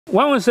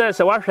One says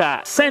a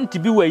washer sent to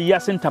be where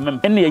yes in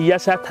Tamam, and a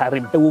yes at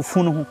Tarim, a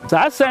wofun. So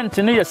I sent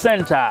in your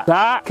center,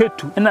 that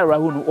Ketu, and a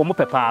Rahun, or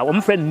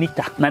Mopepa, friend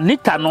Nita. Na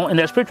Nita no in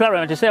the spiritual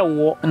realm to say,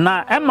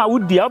 na Emma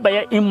would be out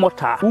by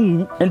immortal,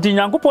 and the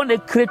young upon the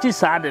creative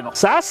sardino.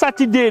 So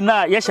Saturday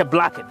na yes a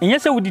black, and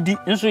yes I would do,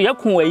 and so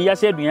Yakun,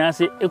 yes,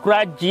 a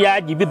cried Gia,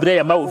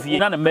 Gibre, mouth,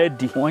 not a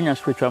medi, one your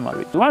spiritual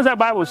marriage. Once the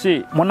Bible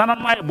say, Monana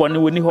my bonny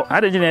when you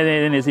had a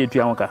generation say to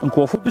Yanka, and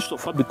call for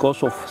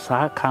because of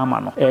Sa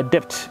Kamano, a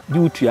debt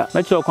due to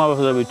Let's talk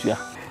about it.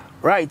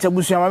 Right,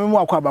 Tabusia, I'm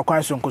more about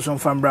Quanson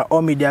Fambra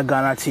or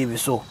Mediaghana TV.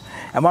 So,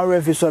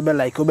 M0re so be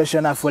like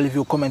Obeshana for if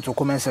you comment or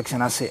comment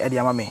section. I say,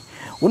 Eddie Mame.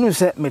 When you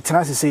say, me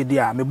trans say,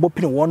 dear, me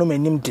bopin one me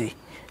nimde,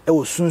 it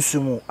was soon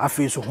sumo, a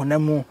face of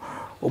Honemu,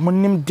 or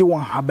monim de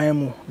one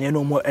habemu,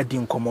 no more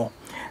Eddie Como.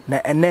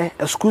 Na ene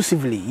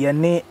exclusively, ye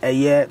ne a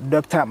year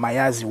Dr.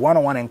 Mahazy,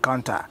 one-on-one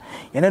encounter.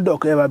 Ye ne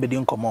doc ever be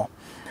din Como.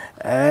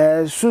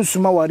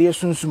 Sunsuma warrior,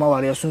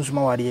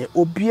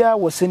 Obia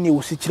was sending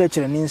you sit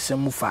in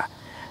Semufa.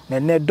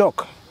 Ne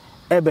doc,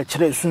 ebe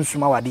chere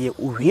sunsuma warrior,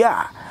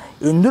 Uria.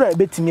 Indura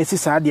bet me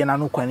Sadi and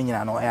Anu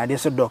Quanino, and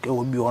there's a doc, it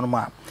will be on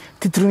ma.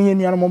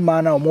 Titrinian animal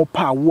manner or more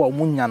power,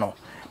 Munyano,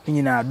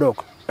 meaning a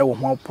doc, a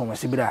more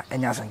promise, Sibira,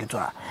 and Yasan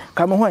Kitua.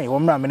 Come away,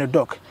 one man in a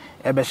doc,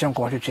 ebe shan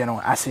commercial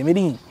channel, as a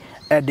meeting,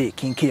 a day,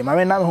 King K.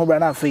 My man,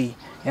 Hobana Fee,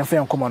 and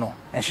Fair Commano,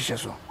 and she says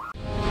so.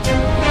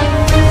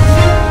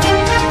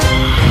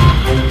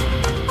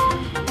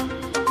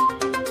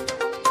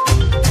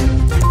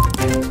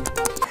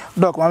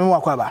 Doc, mami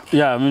wakwaba.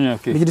 Yeah, mimi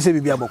okay. Biji se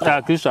bibia boko. Ta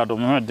Kristo do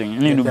mo den.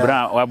 Ni no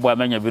bra wabo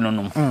amanya bi no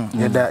nom.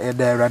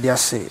 Yeda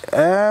radiase.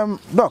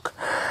 Doc.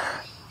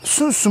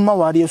 Sunsuma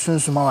wade,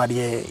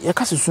 ya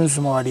kase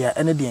sunsuma wade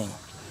ene den.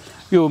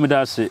 Yo me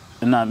da se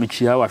na me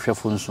chia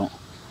wahwefo nso.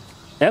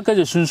 Ya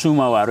kase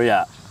sunsuma ware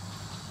ya.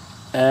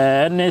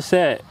 Ne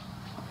se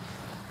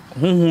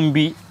hunhum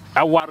bi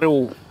aware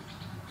wo.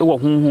 E wo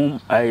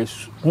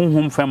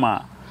hunhum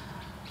fema.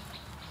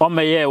 O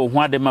meye wo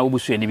hu ade ma wo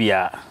busu ani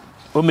bia.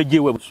 O meje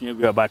we busunya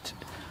bi about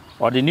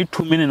or the need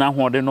 2 minutes na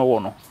ho de no wo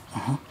no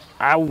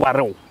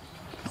aware.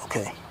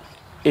 Okay.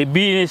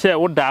 Ebi ni se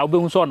wo da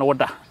obehu so no wo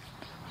da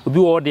obi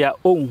wo de a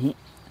onhu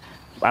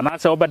ana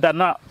se obeda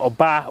na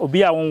oba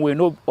obi a won we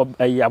no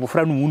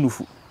abofra no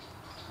munufu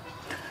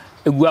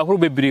egu ahoro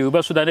bebre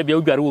obeso da na bia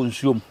odware wo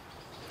nsuom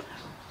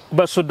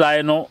obeso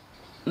da no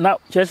na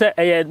chese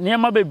eye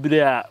niam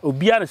bebre a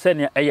obi a se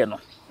ne eye no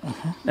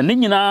na ni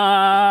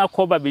nyina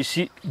ko ba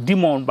besi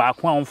demon ba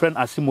ko a friend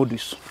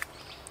Asimodus.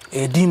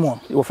 A demon.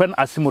 Your friend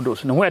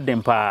Asimodus. No where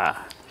them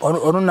pa.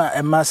 Or na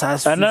a mass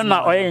has. And then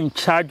now in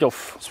charge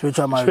of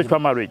spiritual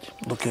marriage.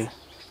 Okay.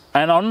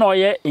 And I know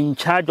you're in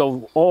charge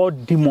of all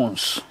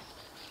demons.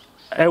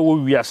 I will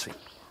be asking.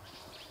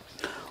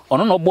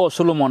 On no boss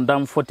Solomon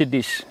down 40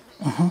 days.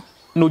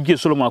 No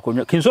give Solomon.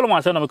 King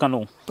Solomon said,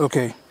 "No,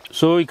 okay."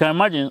 So you can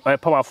imagine are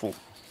powerful.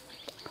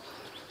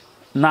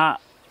 Now,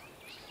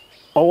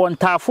 on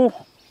Tafu,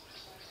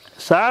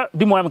 sir,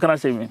 demon can I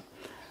say me?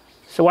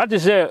 So what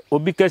is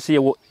because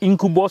you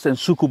incubus and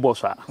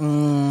succubus?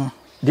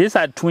 These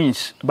are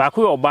twins.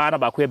 Bakwe or Bana,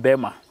 Bakwe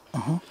Bema.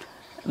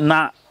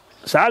 Now,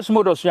 Sas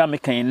Modos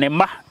Yamakan,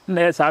 Nema,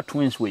 there's our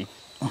twins way.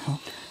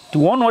 To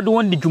one or the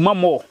one did you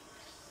more.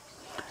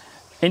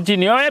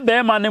 Engineer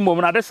Bema name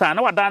woman at the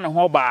son, what done a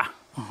hoba.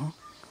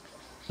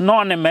 No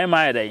on a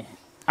Mama day.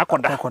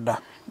 Akoda.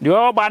 The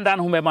old bandan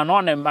whom ever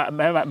non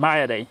a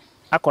Maya day.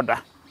 Akoda.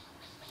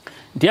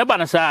 Dear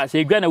Banasa,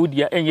 say Ghana would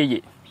ya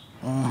any.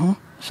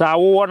 Sa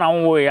wo na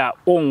wo ya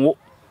onwo.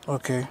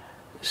 Okay.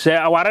 Se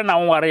aware na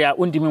wo ware ya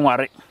undimi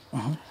ware.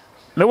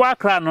 Me wa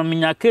kra no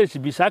minya case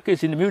bi sa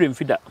case ni mi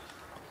remfida.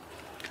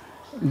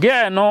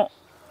 Ge no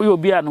uyo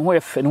bia no ho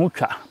efe no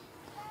twa.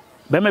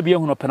 Be ma bia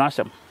hu no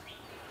penasem.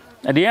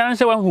 Na de yan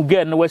se wa hu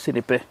ge no wase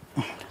ne pe.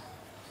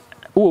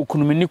 Wo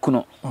kunumi ni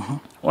kuno.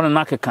 Wona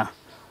na keka.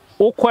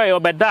 Wo kwae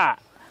obeda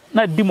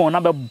na demon na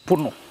be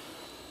bono.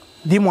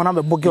 Demon na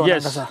be boge ona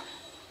kasa.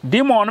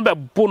 Demon na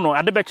be bono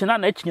ade be china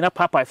na echinyina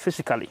papa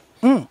physically.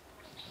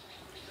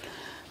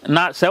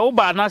 Na se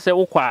oba na se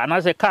ukwa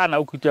na se ka na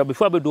ukutia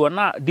before bedo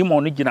na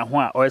demon ni gina ho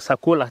a o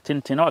sakola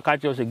tintin na waka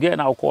che se ge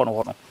na ukọ no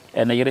ho no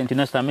e na yere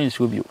international means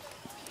bio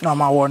na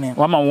ma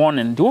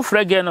warning do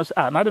frege no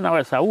na de na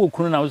we sa wo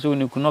kunu na wo se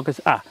ni kunu ka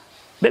se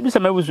baby se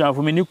mabusu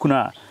afo me ni kunu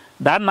a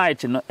that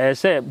night no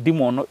se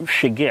demon no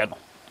hwege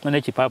no na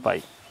chi papa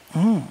yi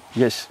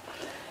yes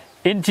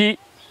enti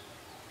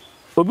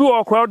obi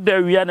wo crowd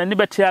there wi na ni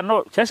betia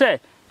no che se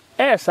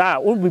sa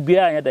wo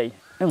bibia anya dai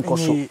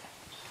enkoso.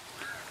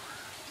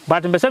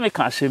 But in Besame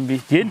can be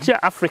the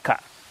Africa,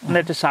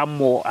 net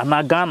some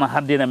and Ghana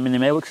had dinner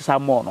minimum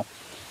some more. No,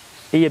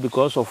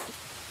 because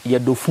of your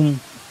dofun.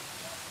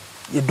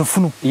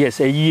 Yes,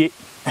 a year.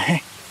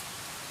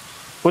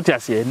 What I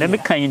say, never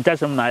can touch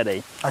them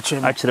neither.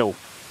 Actually,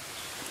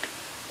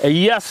 a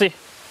year say,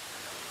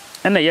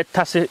 and a yet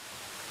tasse,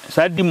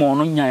 sad demon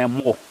on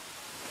more.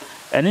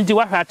 And into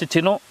what had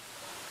to know,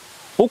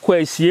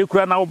 okay, see,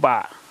 crown our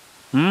bar.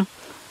 And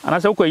I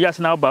said, okay, yes,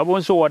 now, but I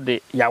won't show what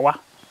the Yawa.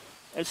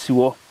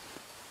 Esiwo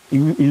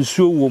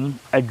insuo wom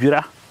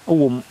adwira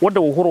what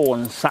the horror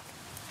on sa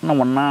na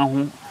wona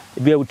ho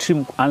be a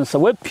trim ansa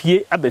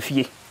wapie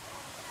abafie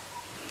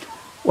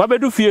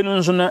wabedu fie no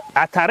nso na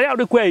atare a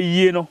de kwa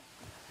yie no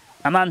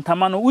ana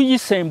ntama no uyi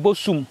sen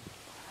bosum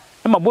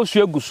e ma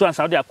bosu agusu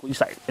ansa de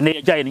akoisai na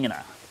ye gyae ni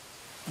nyina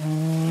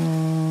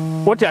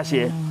what you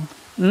say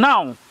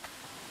now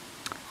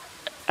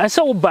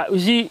asa uba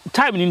uzi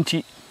time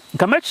ninti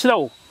nkamachira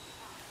wo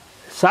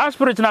sa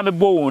spirit na me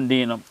bo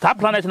wondin no ta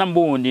planet na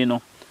bo wondin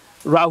no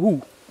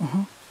Rahu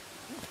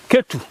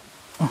Ketu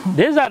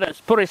these are the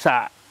spirits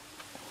are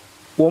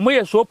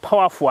womo so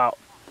powerful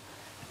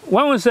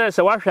when we say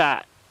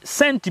wahwa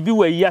sent bi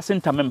wa yase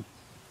ntamem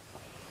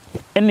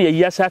ene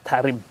yase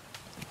atarim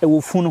e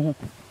wo funu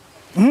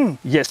ho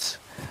yes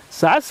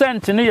sa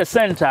sent ne ye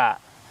center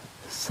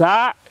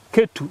sa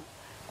Ketu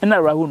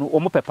ena Rahu no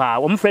womo pepa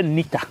womo friend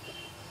Nita.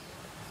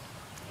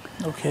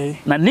 Okay.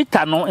 Na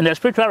Nita no in the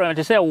spiritual realm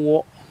they say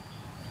wo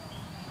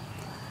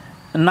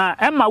na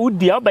Emma would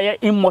be obey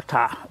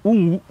immortal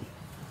unwu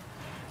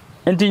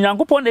enti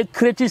Nyankopon e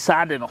create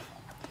saade no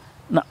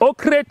na o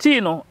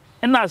create no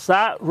na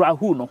sa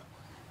Rahu no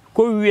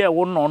ko wie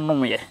wo no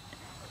no ye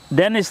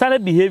then he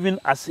started behaving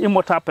as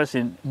immortal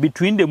person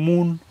between the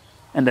moon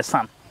and the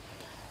sun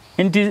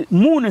enti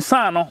moon and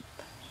sun no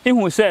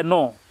who said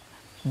no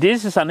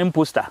this is an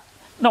imposter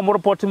no more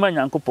report ma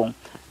Nyankopon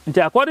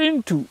enti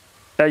according to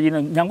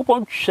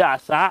Nyankopon twa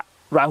sa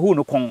Rahu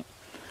no kon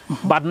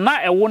but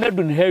na e wo na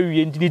do no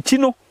hawie enti ti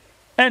no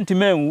enti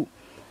manwu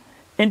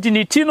enti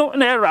ni ti no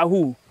na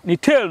Rahu ni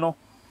tail no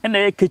na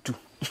e Ketu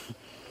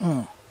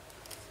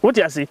what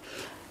you say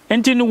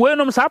enti no we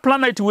no sa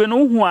planet we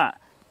no hu a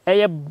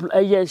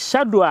eye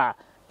shadow a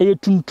eye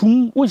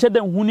tuntum wo she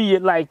dem hu ni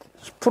like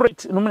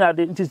spirit no mean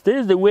that this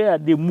is the way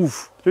they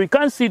move so you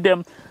can't see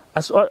them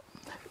as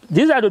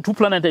these are the two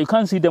planets that you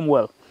can't see them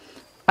well.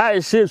 I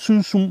say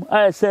sunsum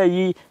I say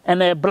yi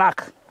and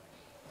black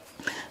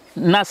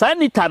na sa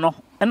Nita no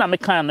na me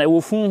kan na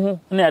wo fun ho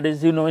na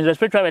ade you know in the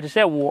spiritual way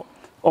say wo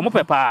o mo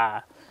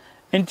pepa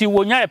enti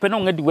wo nya epe no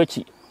ngadi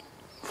wachi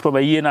from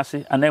ayi na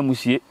se ana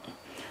musie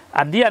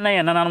ade na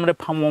ye nananom de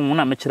pam wo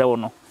na me kire wo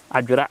no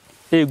adwera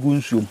egu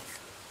nsuom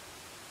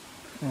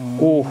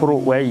o horo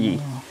wayi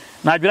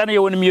na adwera na ye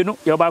woni mienu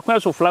ye ba kwa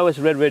so flowers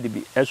red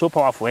bi e so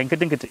powerful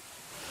enketenkete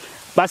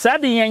ba sa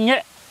de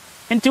yenye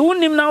enti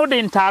wonim na wo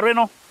de ntare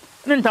no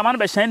ne ntama no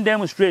be shen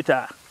dem straight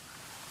a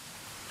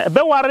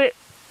be ware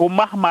o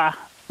mahma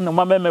no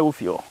mama wo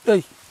fio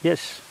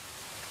yes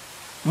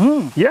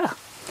yeah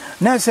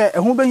na se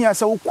ehun benya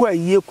se wo kwa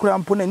yie kura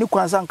mpo na ni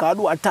kwansa nka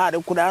do atare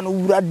kura no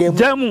wura dem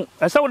jamu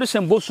esa wo de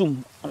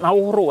sembosum na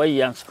wo horo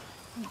wayi ansa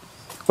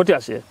what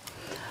you say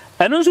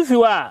enu nso fi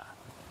wa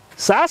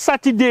sa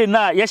Saturday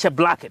na ye she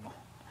black no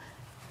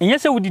enye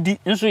se wudidi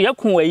nso ye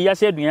kun wayi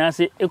ase aduan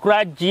ase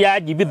ekura gia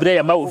gi bibre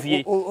ya ma wo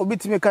fie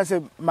obitime ka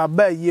se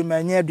maba yie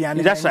ma nya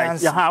aduan that's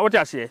right yeah what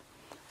you say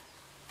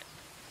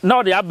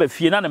now the abba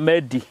fie na na ma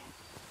di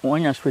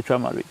wonya spiritual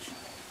marriage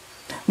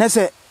na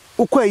se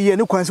ukwa yie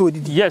ne kwansa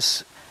wudidi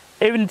yes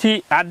even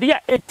ti ade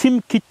a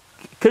etim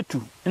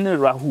Ketu in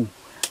Rahu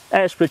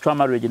spiritual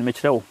marriage in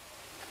mekire wo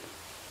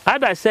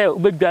ada say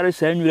obedware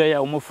sa nwura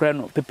ya wo mo frɛ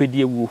no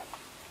pepedi ewu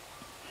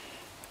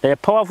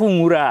powerful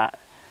nwura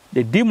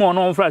the demon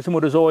on France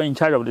is all in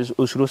charge of this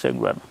Osuro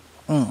Sengura.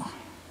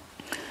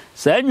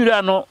 Sa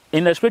nwura no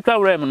in the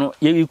spiritual realm no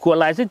you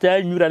equalize it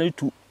nwura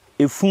to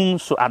a fun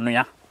so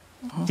anoya.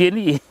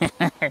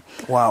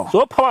 Wow.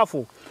 So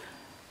powerful.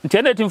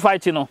 Internet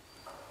fighting no.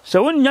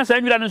 So when you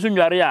say nwura no so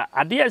nware a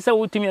ade say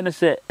wotimi no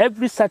say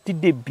every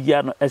Saturday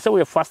bia no say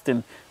we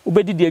fasting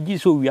obedi de agi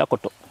so wi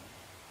akoto.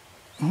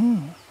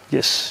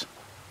 Yes.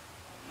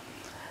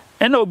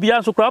 And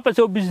obia so crop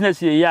say business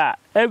here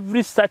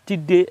every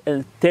Saturday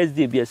and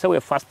Thursday be say we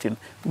fasting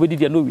we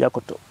did no we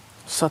akoto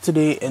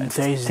Saturday and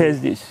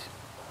Thursdays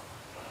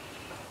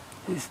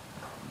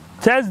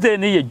Thursday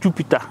near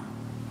Jupiter.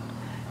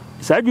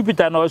 So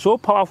Jupiter now is so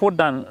powerful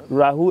than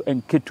Rahu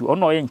and Ketu or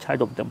no in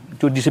charge of them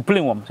to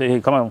discipline them say hey,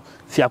 come on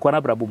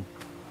fiakwana brabum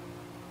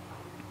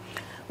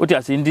what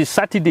you say in this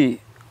Saturday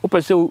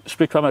open so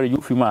spiritual marriage you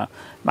fima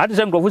na the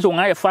same go so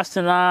why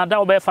fasting na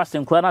that be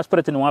fasting kwana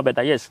spirit in one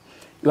better yes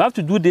you have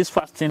to do this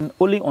fasting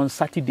only on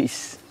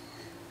Saturdays.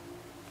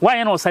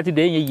 Why not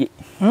Saturday?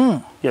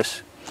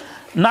 Yes.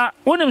 Now,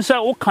 when you say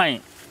okay,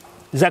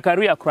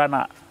 Zachariah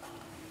Krana,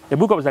 the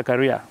book of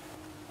Zachariah,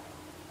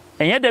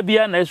 and yet there be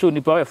an issue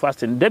in power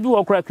fasting. There be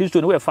what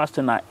Christian we are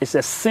fasting now. It's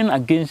a sin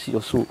against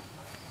your soul.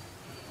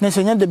 There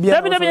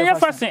be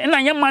fasting, and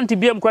I am man to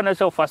be a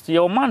Krana fasting.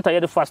 Your man to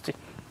the fasting.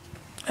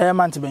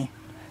 Man to be.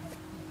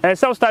 I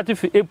shall start in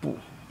April,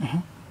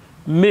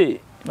 May,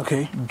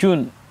 okay,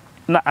 June,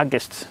 not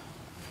August.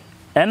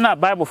 And now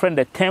Bible friend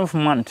the 10th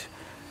month,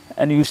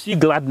 and you see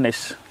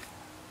gladness.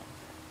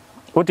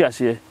 What you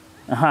say?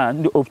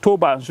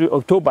 October,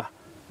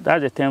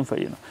 that's the 10th for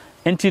you know.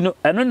 And you know,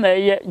 I don't know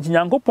yet.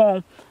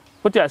 Nyankopon,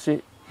 what you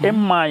say?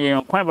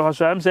 Emma, quite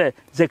because I'm saying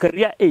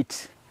Zechariah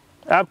 8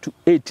 up to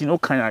 18.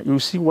 Okay, you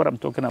see what I'm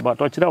talking about.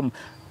 Touch them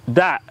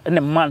that in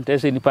a month. They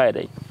say in the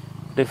day,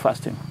 they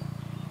fasting.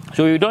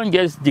 So you don't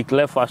just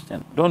declare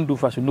fasting. Don't do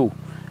fasting. No,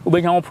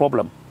 ubenya no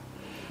problem.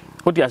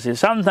 What you say?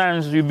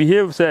 Sometimes you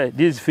behave say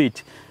this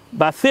fate,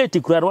 but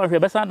fate kura no hwe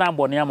besa na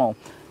bone ama.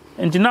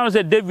 Nti now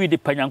say David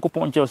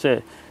panyankopon che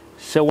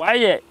say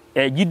why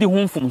gidi ho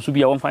mfom so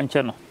bia wonfa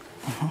nche no.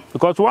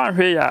 Because one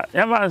hwe ya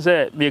ever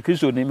say me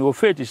Kristo ni me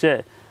fate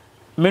say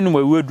menum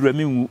awedura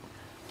menwu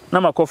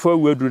na makofa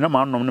awedura na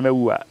ma nom na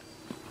mawu a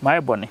my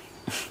bone.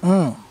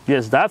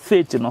 Yes, that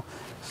fate,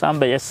 some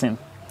by sin.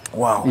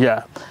 Wow.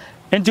 Yeah.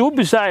 And you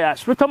be say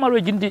spiritual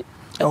marriage in the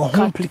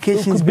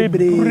complications be.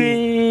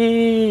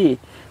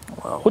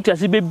 Wow. What you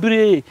say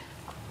be?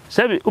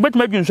 Say, ubet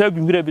me dwun so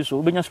adwun bi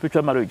so obenya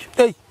spiritual marriage.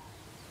 Hey.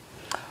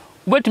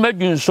 Ubet me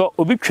dwun so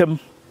obi twam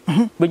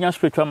benya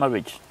spiritual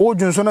marriage. O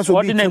dwun so na so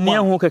bi twam.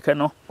 Ordinary hu keke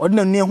no.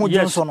 Ordinary hu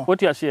dwun so no.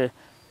 What you say?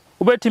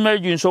 Ubet me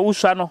dwun so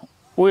usa no.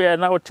 We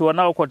na wote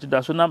na okoti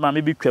da so na ma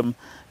me bi twam.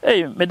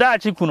 Hey, me da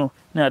achi kuno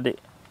na de.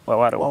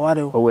 Waware.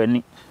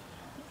 Wawani.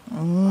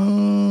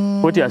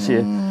 What you say?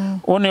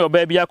 Only your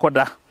baby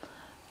akoda.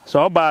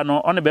 So oba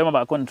no on the bema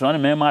ba control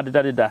on me ma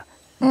da.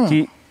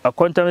 Ti a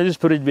contaminated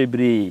spirit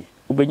baby.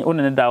 Ubenya on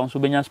the down so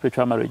benya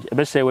spiritual marriage. E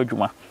be say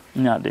wadwuma.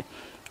 Nya de.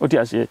 What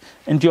you say?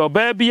 Nti your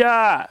baby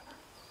a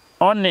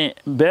on the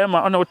bema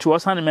on what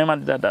was on me ma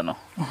da no.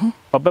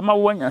 Obema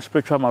wanya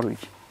spiritual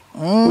marriage.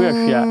 We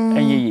ahia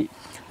enye.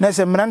 Na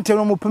se mrante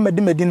no mo pe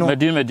medi no.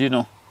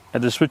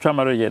 At the spiritual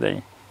marriage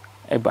dey.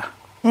 Eba.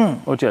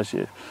 What you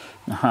say?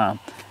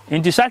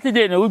 In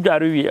Saturday, no,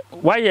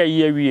 why are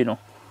you no?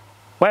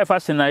 Why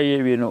fasting na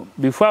ye no?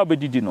 Before we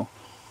did no,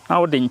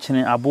 how the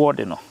inchine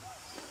aboard no.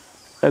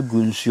 A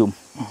gunsum.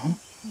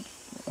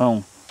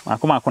 Oh, I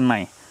come out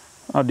 9.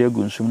 How the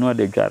gunsum, no,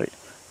 the jarry.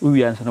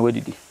 We answer no,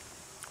 did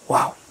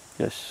wow.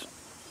 Yes.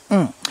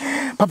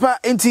 Papa,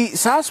 inti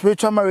sa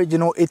spiritual marriage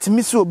no, it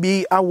miss will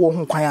be a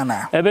war kwan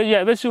na. Ebe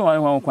ya, ebe si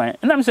one kwan.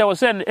 And I'm say was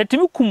saying,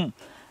 etimikum.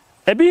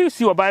 Ebi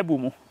si wa Bible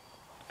mu.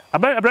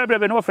 Abra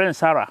no friend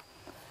Sarah.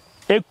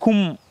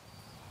 Ekum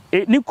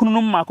ni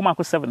kunum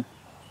mako 7.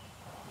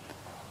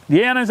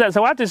 The answer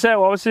so what to say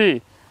we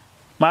say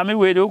mami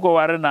we dey go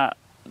ware na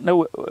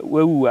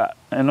wewu a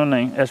eno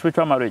nan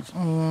spiritual marriage.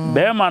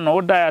 Be ma no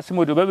die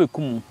asimo do be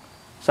kum.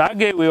 Sa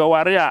ge we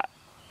ware a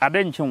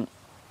adenchim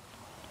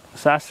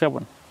sa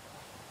 7.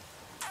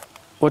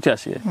 What you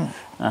say?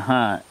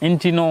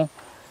 Inti no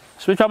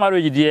spiritual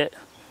marriage dey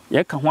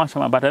ye ka ho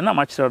asama but na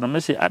ma kire no me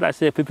say ada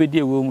say pepe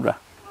dey we nwura.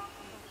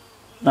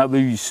 Na be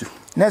wisu.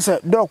 Nessa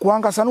doc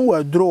one kasa no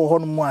wa draw ho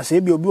no mu ase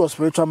bi obi o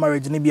spiritual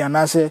marriage ni bi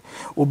anase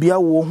obi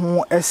awo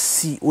ho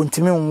asi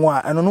ontimi nwo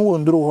a eno no wo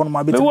draw ho no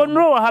ma beti. We won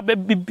draw ha be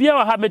bibia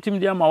wa ha betim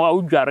dia ma wa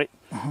udware.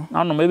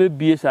 Na no me be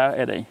bie sa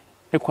eden.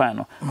 E kwan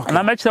no.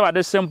 Na me kire wa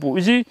de simple.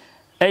 You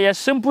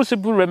see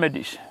simple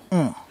remedies.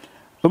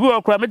 Obi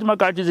wa kra metima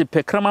ka chizi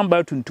pekraman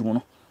ba tuntum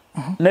no.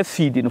 Na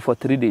feed for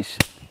 3 days.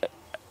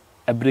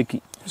 A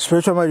breaki.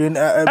 Spiritual marriage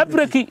a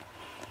breaki.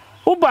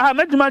 Uba ha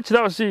metima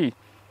kire wa see.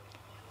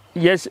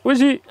 Yes, we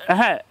see,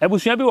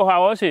 ebusua bi wo ha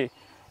wo se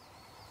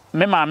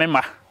mema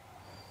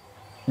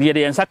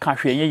de ensa ka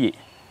hwe ye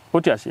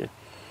wotu ase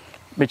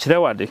me kire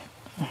wade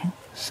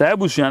sa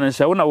ebusua ne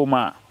se wo na wo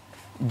ma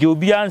de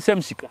obi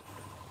ansem sika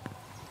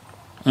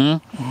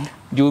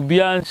de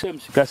obi ansem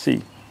sika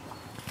sei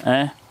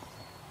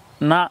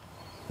na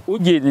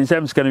oje ni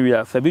ansem sika no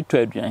wi fa bi to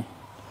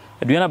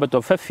aduan beto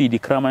fa feed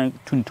kraman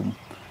tuntum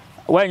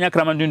wa nya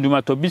kraman tuntum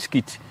ato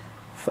biscuit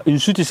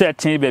insuti se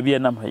ten ba bi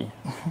enam hayi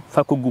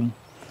fa kogum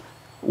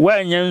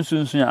when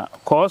yansunsun a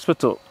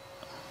hospital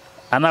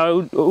ana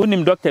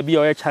unim doctor bi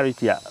o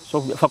charity a so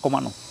fa koma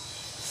no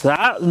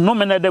sa no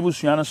me na da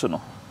busua no so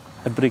no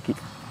a break it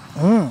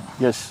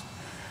yes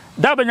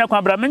da banya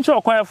kwa bra menche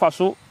okwan fa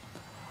so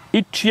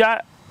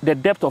itua the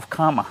depth of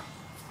karma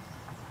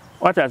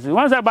what as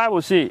once the Bible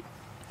say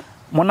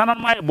monana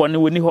mai boni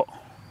woni ho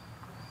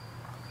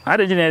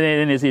ade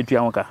jine ne say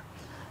itua hoka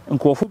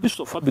nkofo bi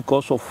so fa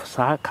because of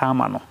sa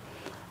karma no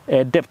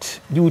depth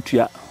di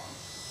utua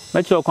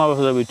Mechi okwan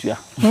ba betua.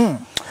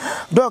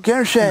 Doc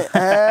enhwe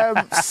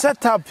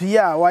setup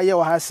here why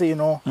you ha say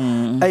no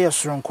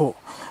sronko.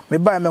 Me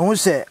ba me hu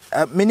say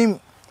minim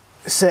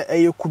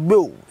say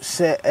kubeu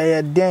say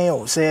den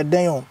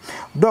o.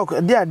 Doc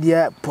de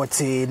ade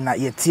poti na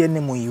yetie ne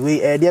mu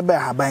yiwe de ba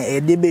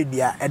haban de ba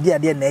dua de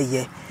ade na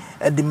eye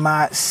de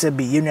ma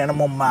sebi yenua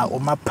no ma o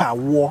ma pa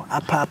wo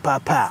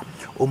apa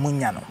o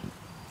munya no.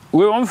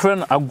 We one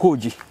friend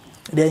agoji.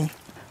 Den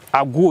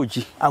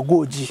Agoji.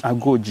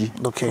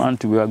 Okay. Want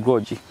to be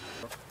agoji.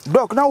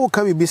 Doc, now what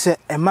can we be say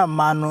a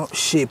man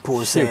shape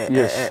or say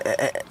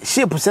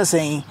shape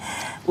saying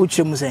which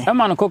you say a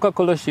man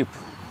Coca-Cola shape.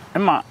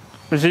 Emma,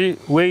 see,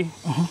 way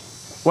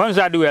once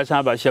I do as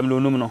about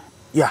Shamlo.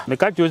 Yeah, the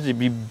cat was the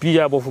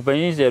beer of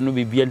pennies and no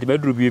be and the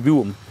bedroom be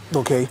boom.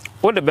 Okay.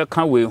 What the back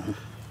can way.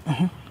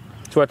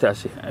 So what I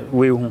say,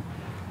 way home.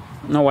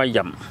 No, I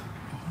am.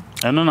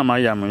 I don't know my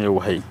yam in your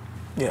way.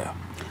 Yeah.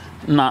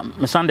 Now,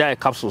 my Sunday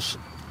capsules.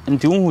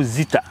 Nti hu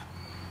Zita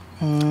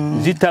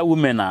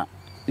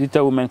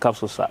women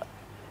capsules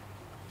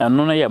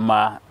eno na ye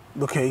ma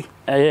okay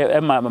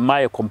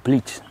ma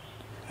complete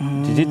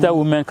Zita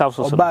women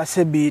capsules. Oba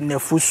se bi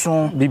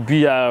nefusun.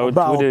 Bibia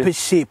oba ope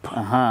shape.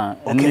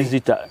 Okay.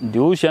 Zita. The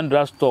ocean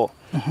drugstore.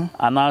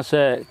 And I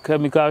say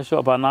chemical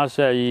shop and I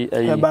say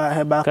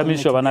chemical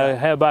shop and I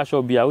herbal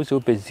shop be also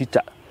ope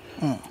Zita.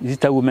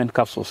 Zita women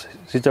capsules.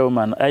 Zita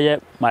woman.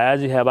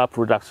 Mahazy herbal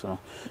products.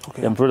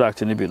 Okay. Them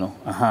products in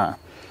no.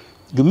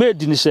 You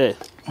made ni say.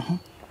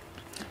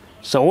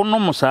 So one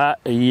no sa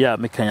ya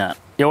mekanya.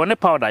 You want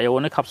powder, you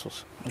want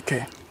capsules.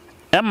 Okay.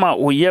 Emma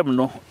we yem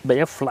no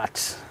be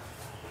flat.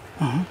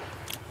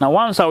 Now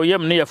once our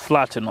yem near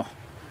flat no.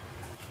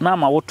 Na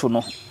ma woto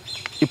no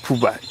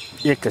ipuba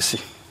ye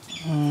kese.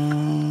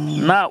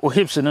 Na o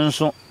hips no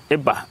so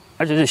eba.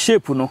 Aje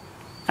shape no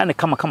and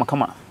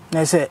kama.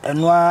 Na say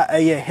enwa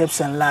eye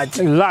hips and large.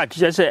 Large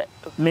just say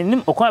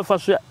menim okwan fa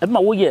so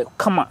ema wo ye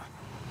kama.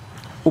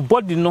 O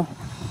body no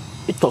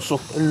itoso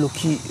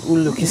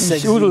looky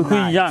sexy. You look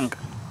young.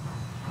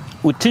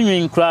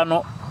 Utinwi nkra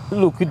no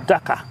look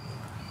darker.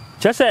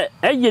 Just say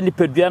eye ni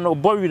pedua no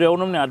body re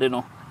onom ne ade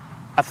no.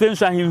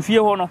 Afenso ahemfie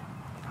ho no.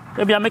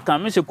 E bia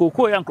meka me se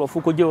kokoo ya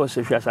nkrofo koje wo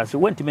se hwiasase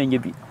wonti manye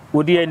bi.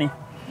 Wodi ani.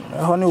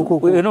 Ho ne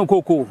kokoo. E no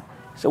kokoo.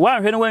 Se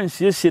wan hwe ne wan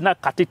siesie na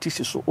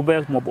katetisi so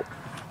obe mobo.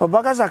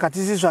 Obaga za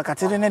katetisi so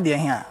akatete ne de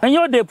hia. Enye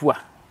odepua.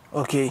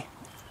 Okay.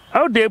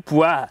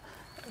 Odepua.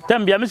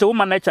 Tambia me se wo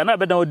manager na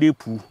be dan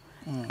odepu.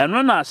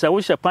 Eno na se wo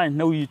hye pan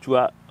na wo yitu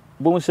a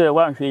bo se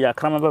wan hwe ya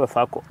krama be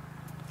fa ko.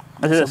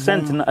 Ase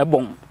sent na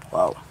ebon.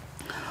 Wow.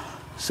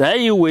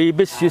 Sai we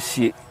be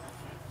siesie.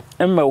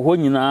 Emma ho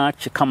nyina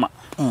chikama.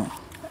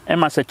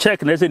 Emma say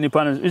check na say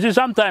nipa. You see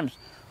sometimes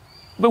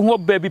be ho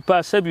baby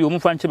pass sabi o mu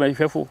fa nche ma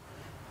hwefo.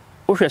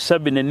 O hwe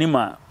sabi na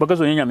nima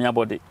because onye nyame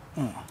abode.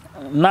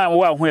 Na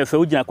wo ho efe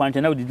o gina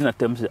kwanche na o didi na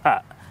tem say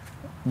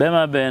be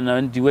ma be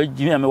na ndi wa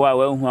gimi ame wa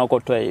hu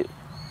akoto e.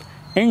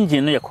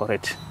 Engine no ye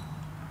correct.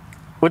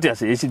 What you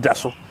say is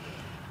daso.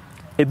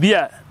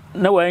 Ebia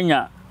na wa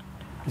nya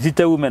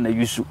Zita women na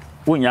yusu.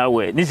 Wonya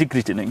we ni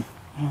secret na.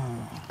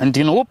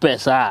 Ndi no wo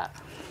pesa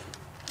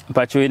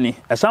Pachuini,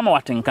 a summer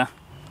watinka.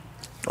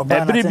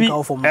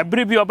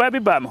 Every be or baby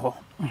bam ho.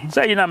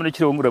 Say you know,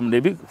 the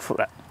big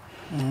frat.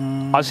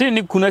 I say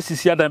Nikuna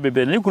Sisia than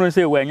baby, and you couldn't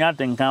say when you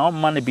think how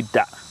money be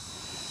that.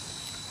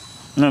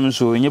 No,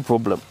 so any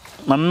problem.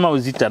 Mamma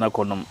was it an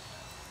econom.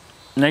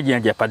 Nagia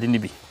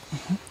Japadinibi.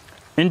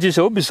 And this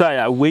all beside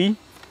a way.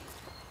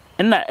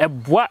 And a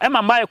bois,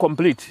 am I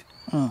complete?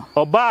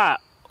 Or bar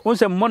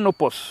was a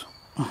monopos.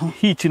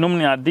 He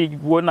chinomnia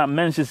did one a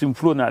men's in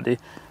Flona.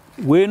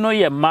 We know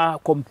ye ma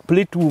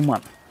complete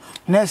woman.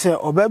 Nese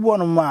obebo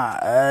no ma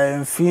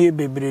fie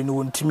bebre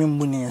no ntimi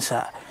muni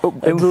nsa.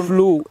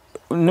 Flu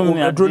no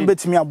me adron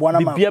betimi aboa na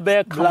ma. Bibia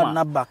be kama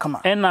na ba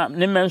kama. Ena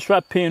ne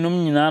menstrual pain no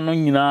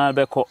nyina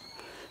be ko.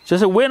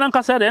 So we na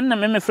kasa de na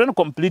me friend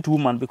complete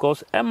woman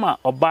because Emma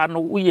oba no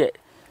we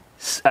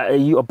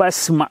oba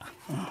sima.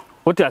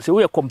 What I say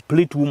we a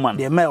complete woman.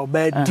 The me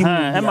oba dim.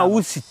 Emma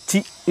wo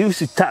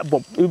sita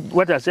bob.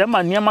 What I say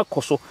Emma niama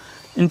koso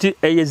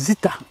nti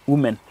Zita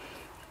woman.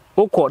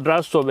 Oko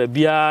drugstore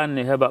bia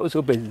ne heba o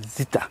so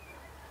Zita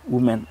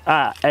women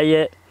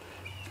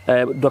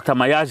Dr.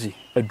 Mahazy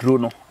adro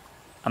no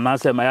and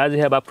say Mahazy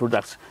herbal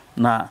products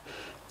na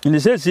in the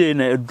say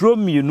na adro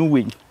mi no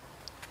we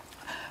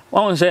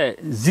one say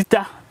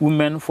Zita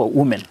women for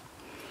women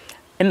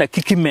and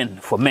Kiki men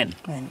for men.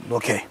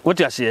 Okay, what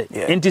you say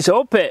enti say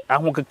ope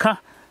ahokeka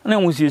na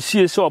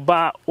wusiesie so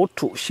ba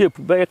auto shape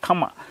be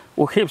kama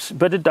o hips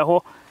be da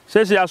ho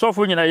say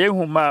asofo nyina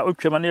yehu ma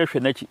otwema na ehwe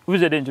nachi we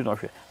say dent no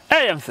hwe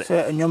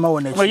say nyoma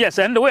wona chi. Oh yes,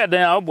 and the way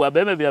then abu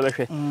abema bia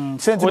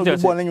behwe sent no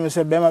bo na nyoma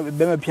say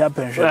bema pia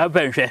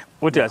penhwe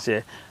what you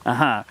say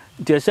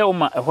nti say o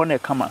ma eho na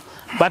kama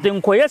but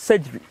nkoye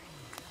surgery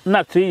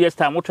na 3 years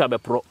time what be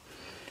pro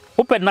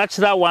open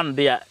natural one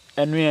there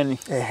enuani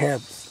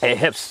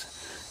herbs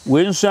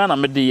we nso na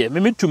me de ye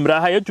me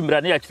tumra ha ye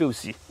tumra na ya kire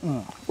osi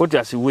what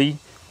you say we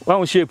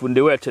one shape in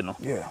the way no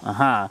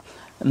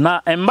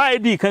na emba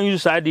di can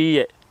use side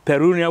ye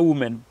Peruvian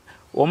woman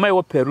or my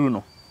Peru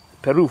no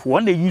Peru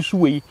one day use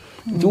way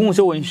to won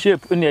say one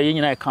shape in the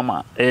yen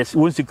kama is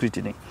one secret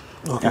ni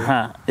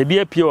e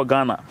bia pure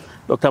Ghana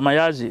Dr.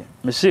 Mahazy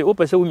me say o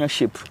pese unya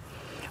shape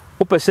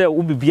o pese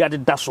u bibia de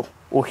daso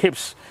o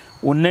hips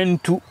o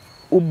nantu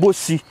o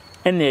bosi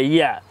ene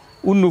ye a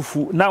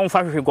unufu na won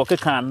fa hwehwe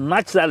kokeka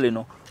naturally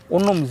no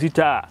onom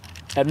Zita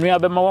enua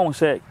be ma won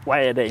say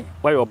why dey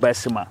why your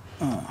best ma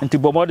nti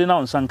bomode na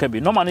onsanka bi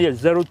no man ye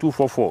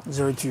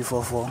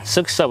 0244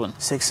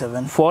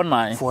 67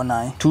 49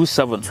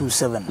 27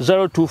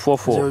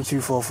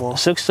 0244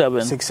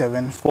 67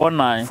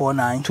 49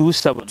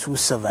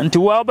 27 nti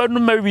wa ba no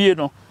mawie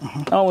no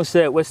na won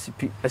say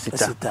wasipi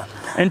asita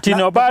nti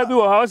no ba bi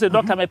wo ha say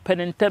doctor me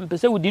penentem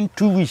say within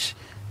 2 weeks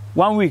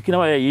 1 week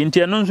na ye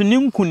nti eno nso ni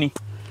nkuni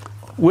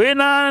we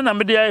na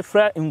me dey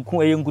fra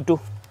nku eyenguto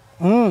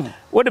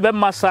wo de be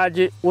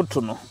massage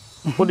woto no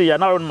wo de ya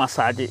na run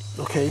massage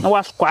na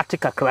wa squat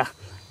kakra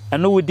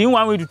and within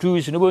 1 week to 2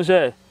 weeks no go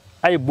say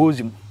I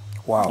bozim.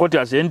 Wow, what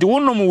you say and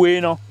wonnom we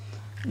no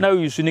now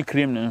you use ni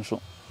cream nso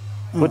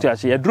what you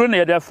say adro na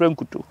ya da fra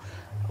nkuto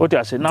What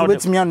I say now?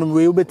 Bet me and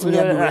we bet me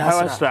and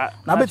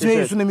now bet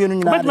me soon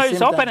me but my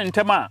is open in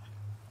Tema.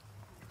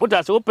 What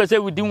I say, open say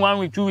within 1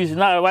 week, 2 weeks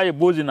now. Why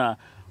bozina?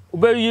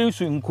 Ube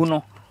use in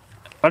Kuno.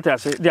 What I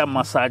say, they are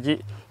massage.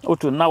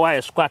 Oto now I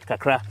squat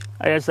kakra.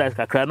 I exercise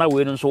kakra. Now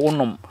we don't so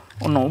onum.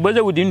 No,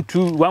 but within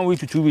 1 week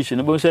to 2 weeks,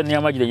 and both said near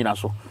my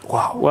so.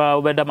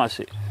 Wow, better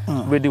massy.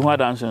 With the one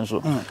dancing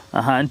so.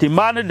 And the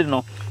man didn't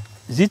know.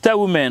 Zita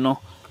women, no,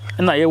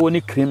 and I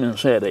only cream and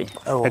say,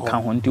 I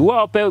can't do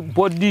well,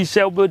 body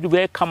cell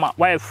body come up,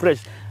 why fresh.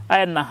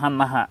 I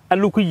na I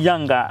look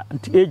younger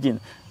and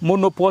aging.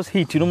 Monopause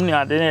heat, you know,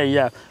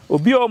 yeah, or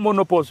be all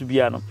monopause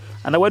piano.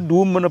 And I would do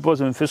monopause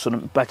and fish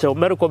on, but your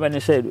medical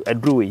man said, I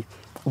drew it,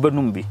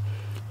 Ubanumbi.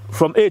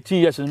 From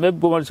 18 years, and maybe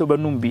one so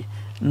Banumbi.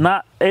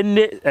 Na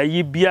ene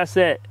ayi bia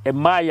se e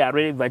ma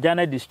yare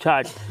vagina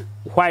discharge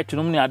white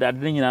no na da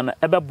nyina na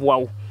ebe boa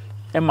wo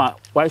e ma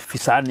wife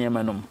fisa ne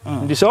manom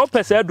ndi se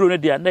opese adro ne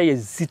dia na ye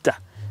zita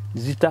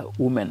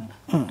woman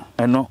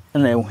eno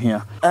na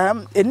ehia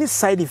any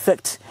side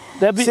effect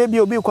se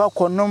bi obi kwa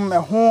konom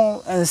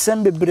eho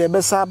ensem bebre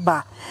be sa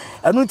ba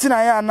enu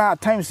tina ya na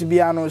times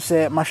bia no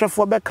se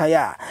mahwefo be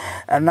kaya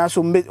na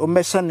so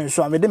omesha ne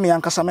so amede me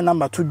yankasa me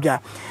number 2 dwa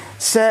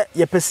se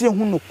ye pese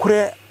hu no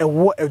kure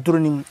ewo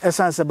edronim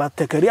esanse ba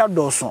tekari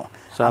adoso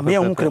ame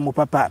hu kure mu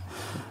papa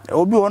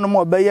obi wono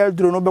mo be ya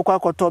edro no be kwa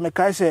akoto me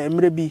kai se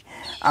emre bi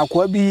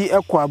akwa bi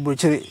ekwa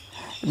abrochire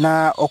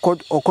na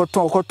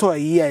okoto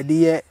ayi ade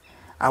ye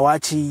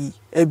awachi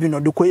ebi no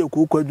de koye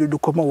kokko do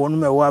koma wono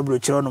me wa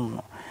abrochire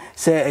no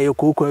say a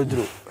cocoa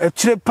drew a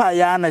trip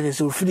ya na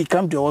so free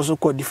country also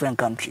called different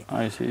country.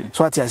 I see.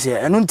 So what I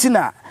say and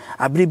untina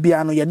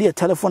abribiano ya de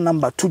telephone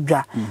number 2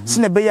 dwa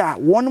sine be ya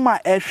one ma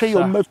ehwe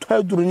yo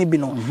meto duru ni bi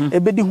no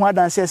ebedi ho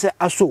adanse se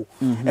aso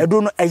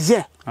edo no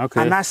eye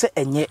anase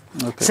enye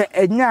se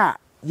enya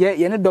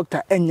ye ne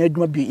doctor enya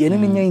adwuma bi ye ne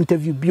nya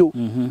interview bio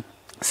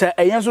se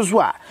eyen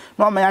so a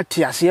no ma ya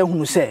tiase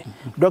ehunu se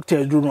doctor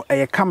edu no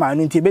eye kama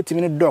no nti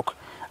betimi ne doc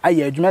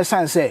aye adwuma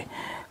san se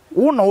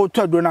wo no wo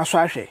to do na so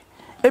ahwe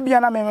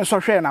ebia na me so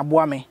hwe na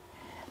boa me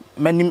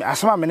manim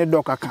asema me ne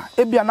doc aka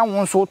ebia na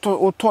won so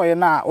to ye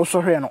na wo so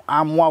hwe no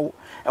amwa wo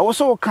e wo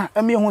so ka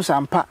eme hu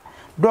sampa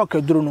doc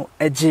eduru no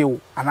ejewo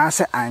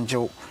anase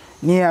anjewo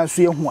ni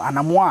aso ehu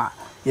anamo a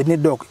ye ne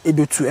doc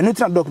ebetu enu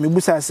tina doc me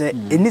busa se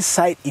any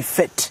side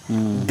effect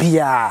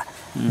bia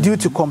due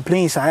to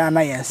complaints aya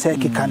na yen se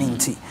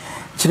kekaninti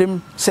chirem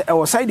se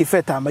e side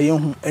effect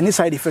amayehu any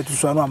side effect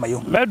so anu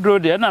amayehu medro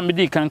de na me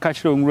di kan ka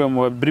chire onwuram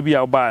wo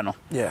bribia oba no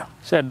yeah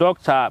say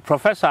doctor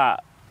professor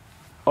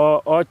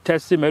or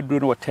test medro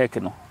no take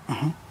no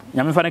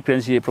nyame fa na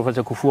kransie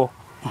professor kufuo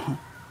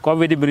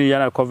covid bi ya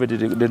na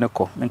covid de ne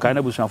ko nka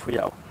na busuafo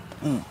yawo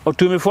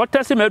otumi for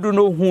test medro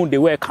no hu de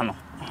we ka no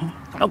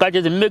no ka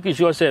je make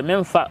sure say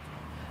memfa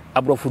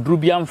abrofudru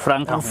bia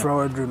mfranka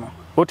afrawadru no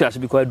what as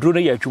because dru no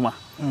ya adwuma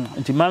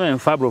nti mama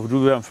mfa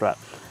abrofudru bia mfra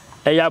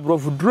ya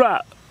abrofudru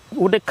a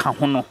wo de ka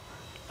ho no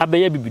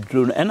abeye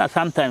bibidru no and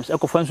sometimes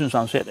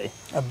ekofansunsanso e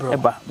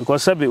eba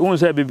because sabi un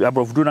say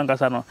abrofudru na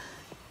nkasa no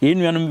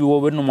yenuanum bi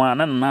wo be no ma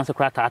na nanse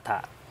kra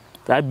tata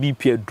ta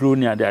bp adru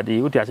ni ade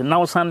what as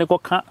now sande ko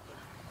ka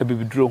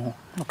bibidru ho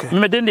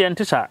me den de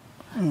entisa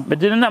me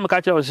den na me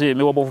ka che o say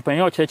me wo bofo pen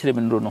yo chekire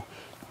me ndro no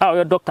a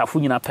yo doctor fu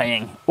nyina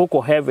pen wo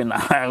ko heaven na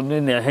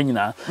ne ha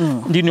nyina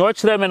ndi ni o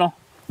kire me no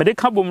me de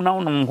ka bom na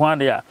wo no ho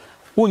ade a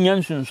wo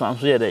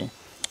nyansunsanso ye den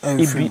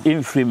ibi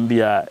infrim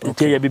bia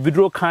te ya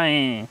bibidro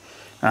kan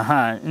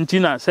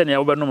ntina se ne ya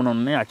wo be no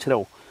ne a kire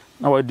wo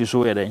na wo di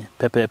so ye den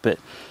pepepe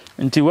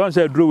nti won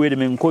say dro we de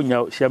me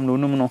nkonya hyam no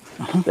num no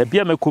e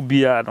bia me ko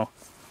bia no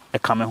e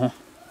ka me ho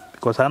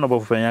because I no bo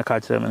fanya ka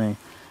kire me ne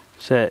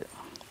say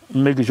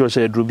make sure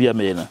say dro bia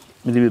me na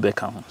me di be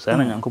ka ho say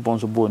na nyankopon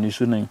so bo ni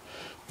su nan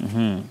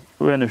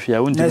we na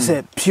hwia won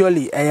say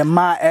purely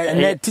ma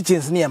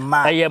teachings ne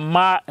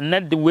ma na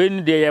the way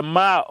ni de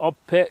ma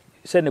ope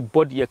say the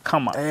body e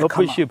kama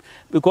ope shape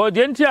because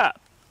the entia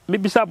me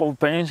bisa bo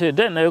pan say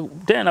then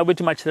I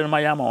wait ma kire ma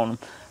yama on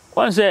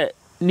one say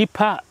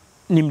nipa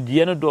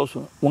nimdie no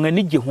doso won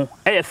ani gye ho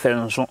e fe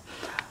nso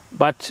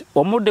but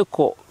omode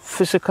ko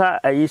physical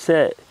ayi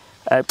say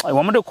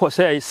omode ko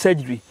say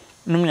surgery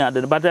num nya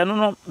de but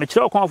no me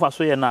kire ko fa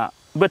so ye na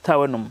beta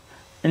wenum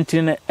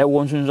ntine e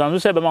won sunzan so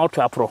say be ma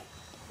auto apro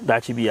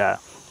dachi bia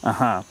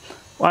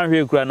wan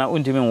hwe kura na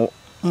untimi wo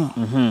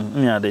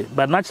nya de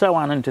but natural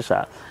one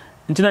ntisa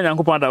ntina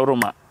nyankopon da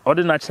roma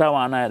odi natural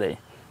one na de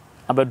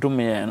abedum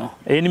ye no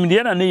enim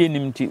de na ye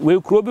nimti we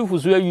kuro bi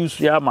fusu use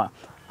ya ma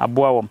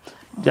aboa wom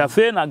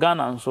jafe na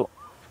Ghana nso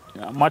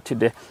mate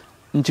de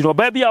ntino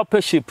oba bia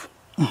opa shape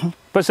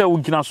pese wo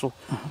gina so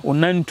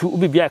onantu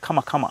ubi bia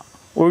kama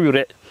o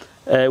yure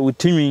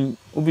utinwin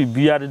ubi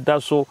bia da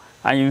so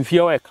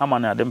ayemfia wa kama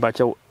na de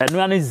mpache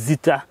enu ane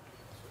zita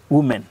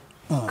women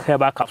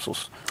Keba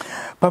capsules.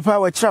 Papa,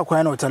 we try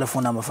kwa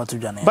telephone number for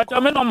tujane. But I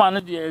mean no man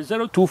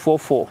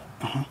 0244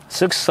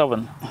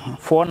 67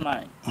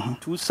 49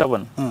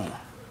 27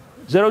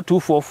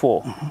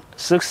 0244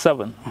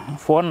 67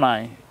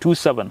 49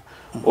 27.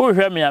 O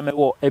hwe me ame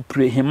wo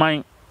epre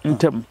himan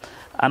ntem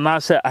ana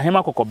se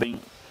ahema kokoben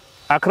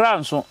Accra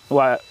nso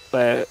wa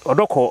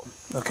odoko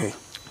okay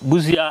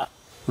Buzia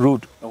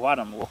road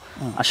wadam wo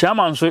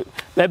ahyama nso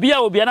ba bia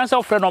obi na se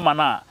frɛ no ma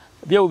na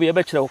bia obi e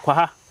be kyerɛ kwa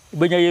ha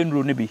obenya ye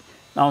nduro ne bi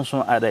na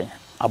nso adan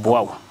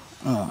aboa wo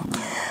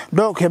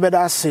Dok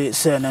hebeda se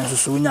na nso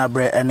so nya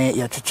bre ene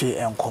ye twetwe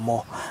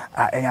enkomo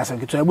a enya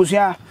sanketo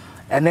abusua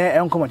ene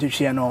enkomo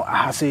twetwe no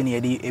ahase ne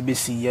yedi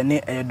ebesi ye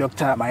ne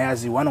Dr.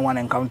 Mahazy one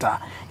encounter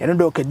ye ne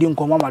dok di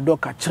nkomo ma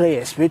dok ka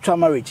kyerɛ spiritual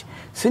marriage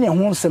sene ho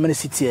nsɛm ne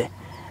sitie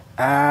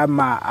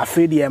ma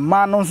afedi e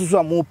ma no nso so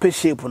amu pe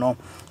shape no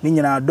ni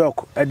nyina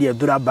dok e de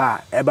adura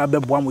ba e ba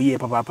beboa mo ye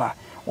papa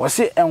wo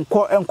se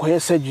enkoye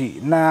surgery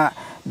na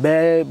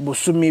be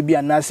bosumi bi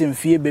anase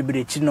mfie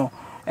bebrechi no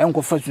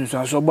enkofa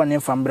tunsuanso bɔ ne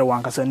fambre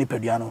wankasa ni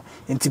padua no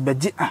enti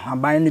bagi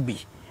ahaban no bi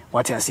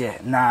wate ase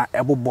na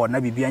ebobɔ na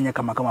bibia nya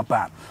kama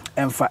pa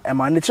emfa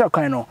ema ne kyerɛ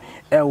kan no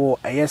ɛwɔ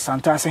ɛyɛ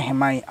santase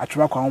heman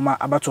atweba kwahoma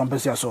abato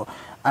mpɛsia so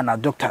ana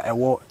doctor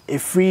ɛwɔ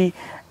efri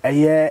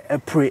ɛyɛ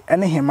epre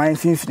ɛne heman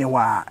finfini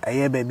wa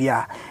ɛyɛ baabi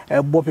a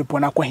ɛbɔ pepo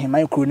na kɔ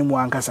heman kuro ni mu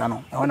wankasa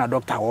no ɛhɔ na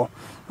doctor wɔ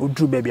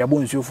oduru baabi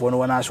abɔ nsuofo no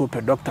wana so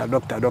pɛ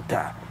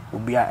doctor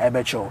obi a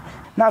ɛbɛkyɛw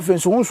na afei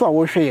nso wonso a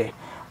wɔhwɛ yɛ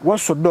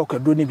wɔso doc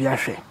ado ni bi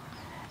ahwɛ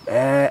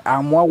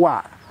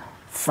amwa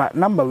fa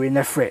number we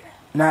na frɛ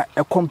na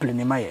e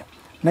complain ma ye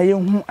na ye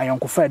hu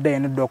ayankofa da ye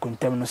ne doc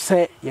ntem no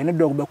se ye ne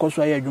doc be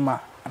koso aye adwuma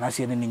anase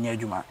ye ne nya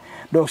adwuma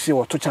doc se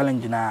wo to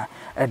challenge na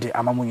e de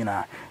amamu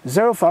nyina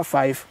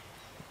 055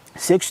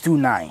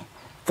 629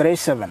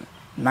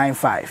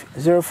 3795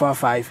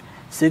 055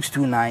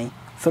 629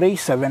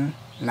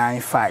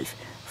 3795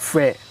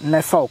 frɛ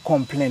na fa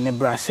complain ne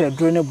bra se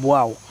dro ne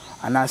boawo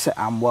anase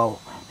amboawo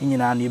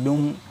nyina na ye be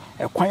hu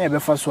e kwan ye be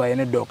fa so aye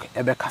ne doc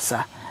e be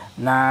kasa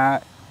na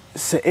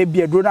se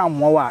ebia dro na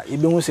amwa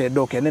ebe hu se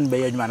doc ene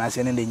be yadwuma na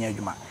se ne de nya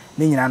adwuma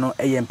ne nyina no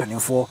eye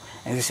mpanimfo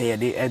ense se ye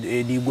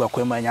de gu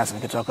akwama anya asem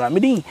ketokra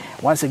medin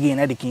once again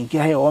edikin ki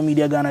here on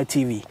Mediaghana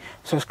TV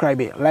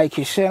subscribe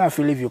like share na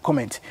leave your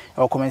comment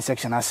or comment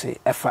section ase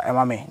efa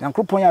emame na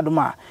nkropon ya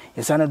doma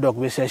yesa ne doc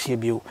be se hye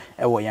bio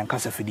e wo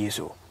yankasa fidie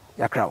so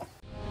yakra